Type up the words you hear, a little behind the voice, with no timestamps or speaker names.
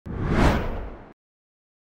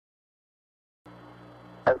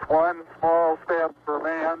It's one small step for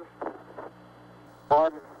man,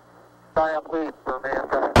 one giant leap for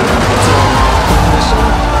mankind.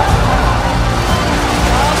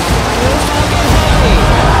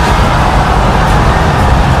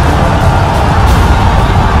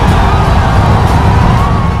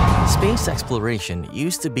 Space exploration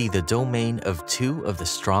used to be the domain of two of the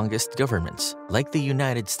strongest governments, like the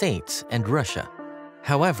United States and Russia.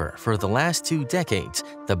 However, for the last 2 decades,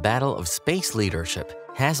 the battle of space leadership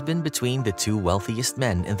has been between the two wealthiest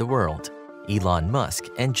men in the world, Elon Musk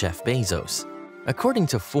and Jeff Bezos. According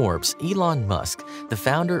to Forbes, Elon Musk, the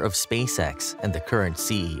founder of SpaceX and the current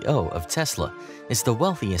CEO of Tesla, is the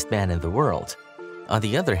wealthiest man in the world. On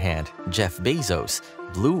the other hand, Jeff Bezos,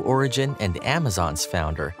 Blue Origin and Amazon's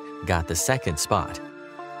founder, got the second spot.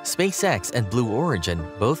 SpaceX and Blue Origin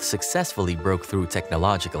both successfully broke through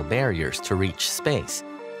technological barriers to reach space.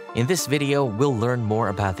 In this video, we'll learn more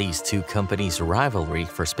about these two companies' rivalry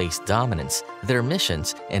for space dominance, their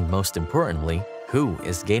missions, and most importantly, who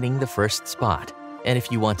is gaining the first spot. And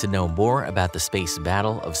if you want to know more about the space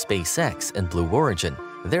battle of SpaceX and Blue Origin,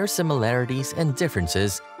 their similarities and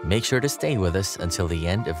differences, make sure to stay with us until the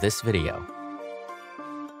end of this video.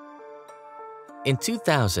 In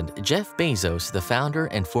 2000, Jeff Bezos, the founder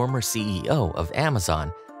and former CEO of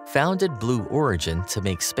Amazon, founded Blue Origin to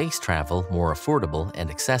make space travel more affordable and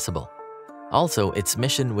accessible. Also, its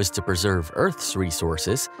mission was to preserve Earth's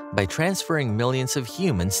resources by transferring millions of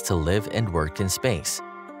humans to live and work in space.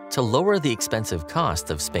 To lower the expensive cost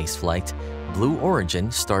of spaceflight, Blue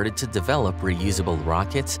Origin started to develop reusable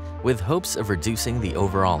rockets with hopes of reducing the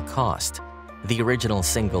overall cost. The original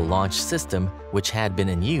single-launch system, which had been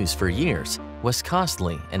in use for years, was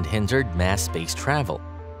costly and hindered mass space travel.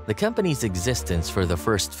 The company's existence for the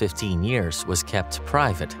first 15 years was kept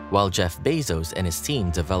private while Jeff Bezos and his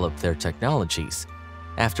team developed their technologies.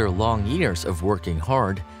 After long years of working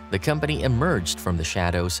hard, the company emerged from the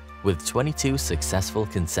shadows with 22 successful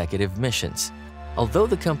consecutive missions. Although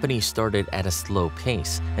the company started at a slow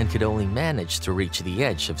pace and could only manage to reach the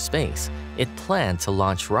edge of space, it planned to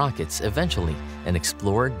launch rockets eventually and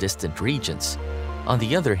explore distant regions. On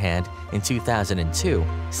the other hand, in 2002,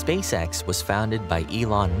 SpaceX was founded by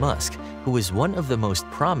Elon Musk, who is one of the most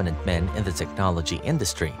prominent men in the technology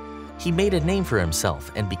industry. He made a name for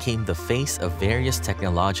himself and became the face of various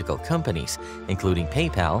technological companies, including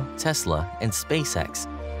PayPal, Tesla, and SpaceX.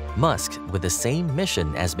 Musk, with the same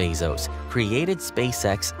mission as Bezos, created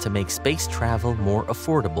SpaceX to make space travel more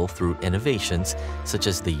affordable through innovations such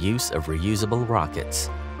as the use of reusable rockets.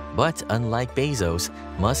 But unlike Bezos,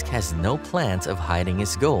 Musk has no plans of hiding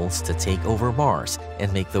his goals to take over Mars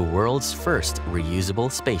and make the world's first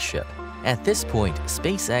reusable spaceship. At this point,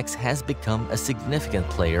 SpaceX has become a significant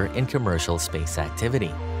player in commercial space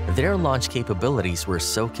activity. Their launch capabilities were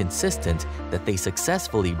so consistent that they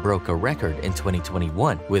successfully broke a record in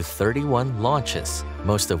 2021 with 31 launches,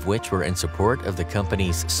 most of which were in support of the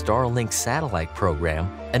company's Starlink satellite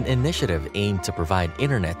program, an initiative aimed to provide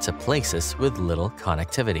internet to places with little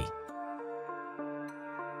connectivity.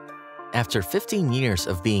 After 15 years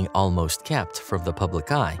of being almost kept from the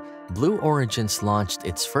public eye, Blue Origin launched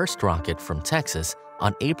its first rocket from Texas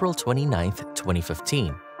on April 29,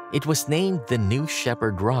 2015. It was named the New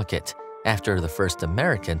Shepard rocket after the first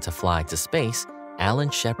American to fly to space, Alan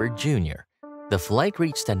Shepard Jr. The flight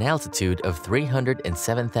reached an altitude of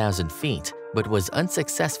 307,000 feet but was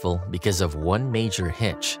unsuccessful because of one major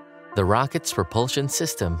hitch. The rocket's propulsion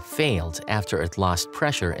system failed after it lost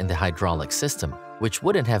pressure in the hydraulic system, which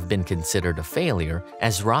wouldn't have been considered a failure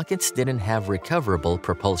as rockets didn't have recoverable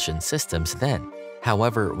propulsion systems then.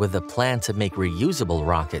 However, with a plan to make reusable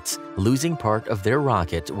rockets, losing part of their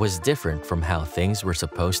rocket was different from how things were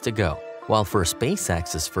supposed to go. While for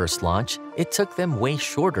SpaceX's first launch, it took them way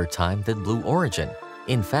shorter time than Blue Origin.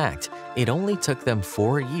 In fact, it only took them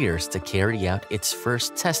 4 years to carry out its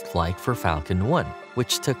first test flight for Falcon 1,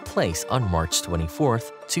 which took place on March 24,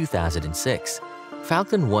 2006.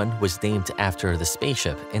 Falcon 1 was named after the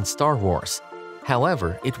spaceship in Star Wars.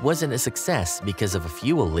 However, it wasn't a success because of a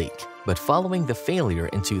fuel leak. But following the failure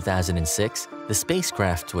in 2006, the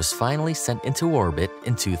spacecraft was finally sent into orbit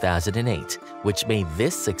in 2008, which made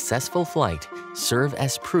this successful flight serve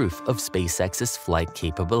as proof of SpaceX's flight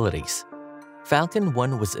capabilities. Falcon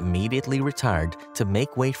 1 was immediately retired to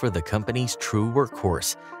make way for the company's true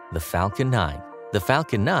workhorse, the Falcon 9. The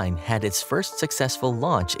Falcon 9 had its first successful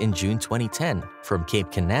launch in June 2010 from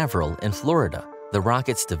Cape Canaveral in Florida. The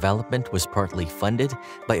rocket's development was partly funded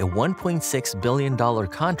by a $1.6 billion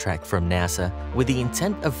contract from NASA with the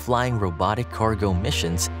intent of flying robotic cargo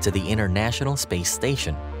missions to the International Space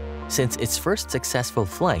Station. Since its first successful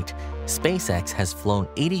flight, SpaceX has flown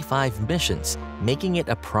 85 missions, making it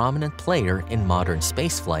a prominent player in modern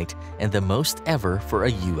spaceflight and the most ever for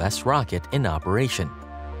a US rocket in operation.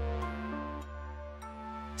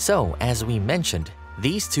 So, as we mentioned,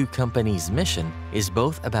 these two companies' mission is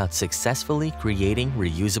both about successfully creating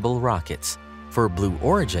reusable rockets. For Blue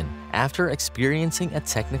Origin, after experiencing a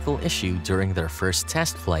technical issue during their first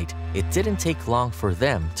test flight, it didn't take long for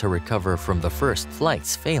them to recover from the first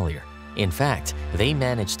flight's failure. In fact, they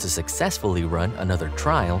managed to successfully run another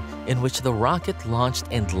trial in which the rocket launched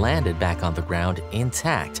and landed back on the ground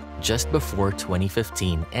intact just before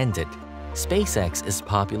 2015 ended. SpaceX is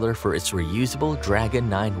popular for its reusable Dragon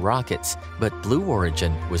 9 rockets, but Blue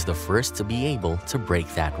Origin was the first to be able to break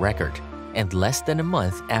that record. And less than a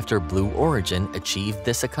month after Blue Origin achieved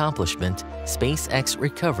this accomplishment, SpaceX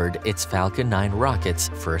recovered its Falcon 9 rocket's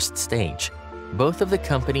first stage. Both of the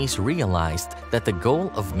companies realized that the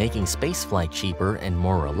goal of making spaceflight cheaper and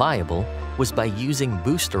more reliable was by using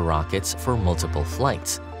booster rockets for multiple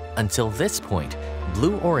flights. Until this point,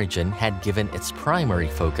 Blue Origin had given its primary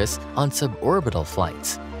focus on suborbital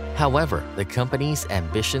flights. However, the company's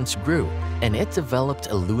ambitions grew, and it developed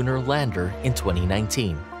a lunar lander in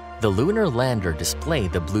 2019. The lunar lander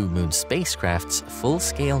displayed the Blue Moon spacecraft's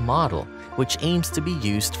full-scale model, which aims to be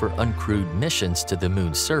used for uncrewed missions to the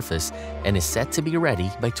Moon's surface and is set to be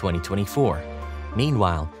ready by 2024.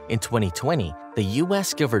 Meanwhile, in 2020, the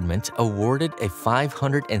US government awarded a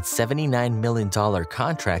 $579 million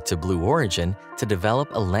contract to Blue Origin to develop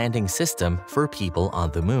a landing system for people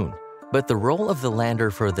on the Moon. But the role of the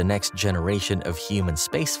lander for the next generation of human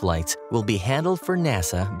spaceflights will be handled for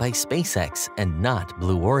NASA by SpaceX and not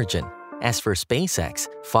Blue Origin. As for SpaceX,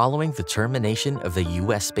 following the termination of the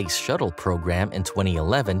US Space Shuttle program in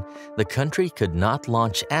 2011, the country could not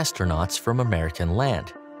launch astronauts from American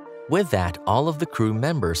land. With that, all of the crew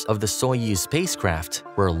members of the Soyuz spacecraft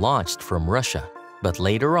were launched from Russia. But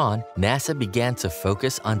later on, NASA began to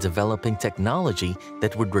focus on developing technology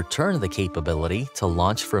that would return the capability to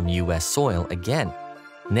launch from US soil again.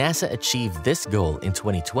 NASA achieved this goal in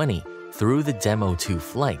 2020 through the Demo 2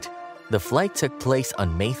 flight. The flight took place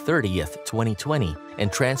on May 30th, 2020,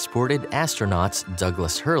 and transported astronauts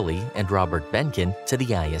Douglas Hurley and Robert Behnken to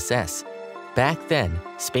the ISS. Back then,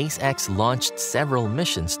 SpaceX launched several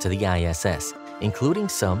missions to the ISS, including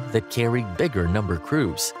some that carried bigger number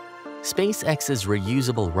crews. SpaceX's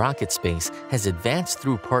reusable rocket space has advanced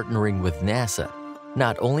through partnering with NASA.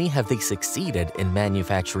 Not only have they succeeded in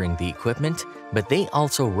manufacturing the equipment, but they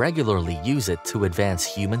also regularly use it to advance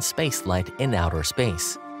human spaceflight in outer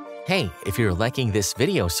space. Hey, if you're liking this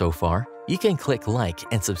video so far, you can click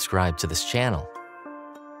like and subscribe to this channel.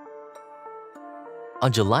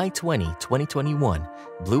 On July 20, 2021,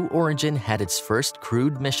 Blue Origin had its first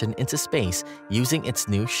crewed mission into space using its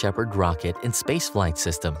new Shepard rocket and spaceflight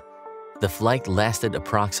system. The flight lasted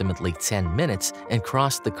approximately 10 minutes and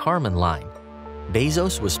crossed the Kármán line.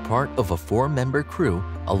 Bezos was part of a 4-member crew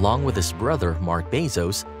along with his brother Mark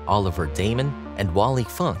Bezos, Oliver Damon, and Wally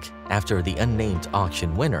Funk after the unnamed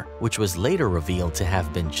auction winner, which was later revealed to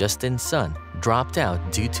have been Justin's son, dropped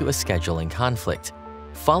out due to a scheduling conflict.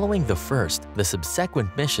 Following the first, the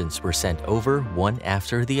subsequent missions were sent over one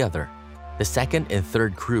after the other. The second and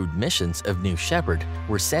third crewed missions of New Shepard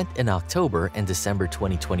were sent in October and December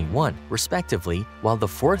 2021, respectively, while the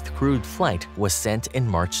fourth crewed flight was sent in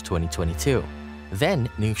March 2022. Then,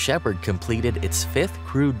 New Shepard completed its fifth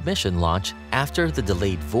crewed mission launch after the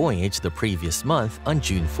delayed voyage the previous month on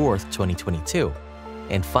June 4, 2022.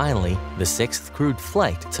 And finally, the sixth crewed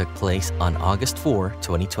flight took place on August 4,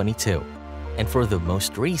 2022. And for the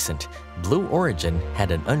most recent, Blue Origin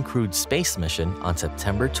had an uncrewed space mission on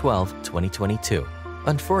September 12, 2022.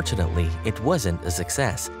 Unfortunately, it wasn't a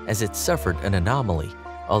success as it suffered an anomaly,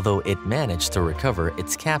 although it managed to recover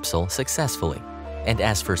its capsule successfully. And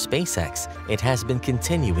as for SpaceX, it has been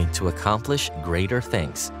continuing to accomplish greater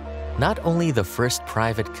things. Not only the first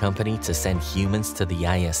private company to send humans to the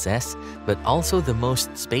ISS, but also the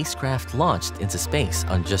most spacecraft launched into space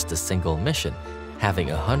on just a single mission, having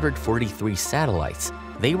 143 satellites.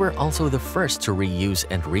 They were also the first to reuse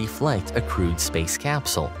and reflight a crewed space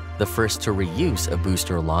capsule, the first to reuse a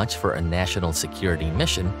booster launch for a national security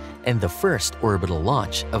mission, and the first orbital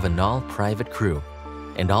launch of an all-private crew.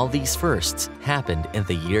 And all these firsts happened in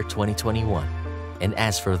the year 2021. And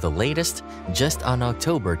as for the latest, just on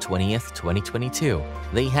October 20th, 2022,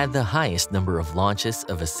 they had the highest number of launches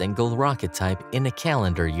of a single rocket type in a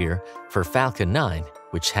calendar year for Falcon 9,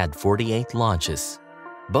 which had 48 launches.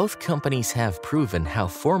 Both companies have proven how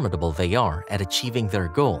formidable they are at achieving their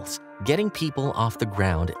goals, getting people off the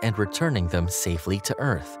ground and returning them safely to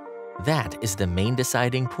Earth. That is the main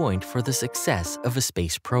deciding point for the success of a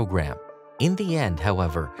space program. In the end,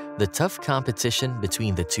 however, the tough competition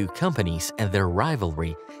between the two companies and their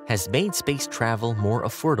rivalry has made space travel more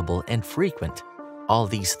affordable and frequent. All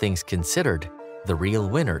these things considered, the real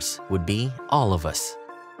winners would be all of us.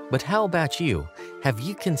 But how about you? Have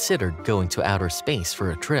you considered going to outer space for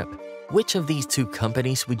a trip? Which of these two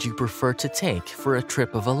companies would you prefer to take for a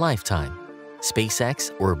trip of a lifetime?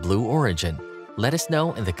 SpaceX or Blue Origin? Let us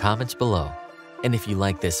know in the comments below. And if you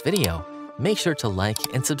like this video, make sure to like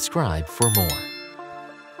and subscribe for more.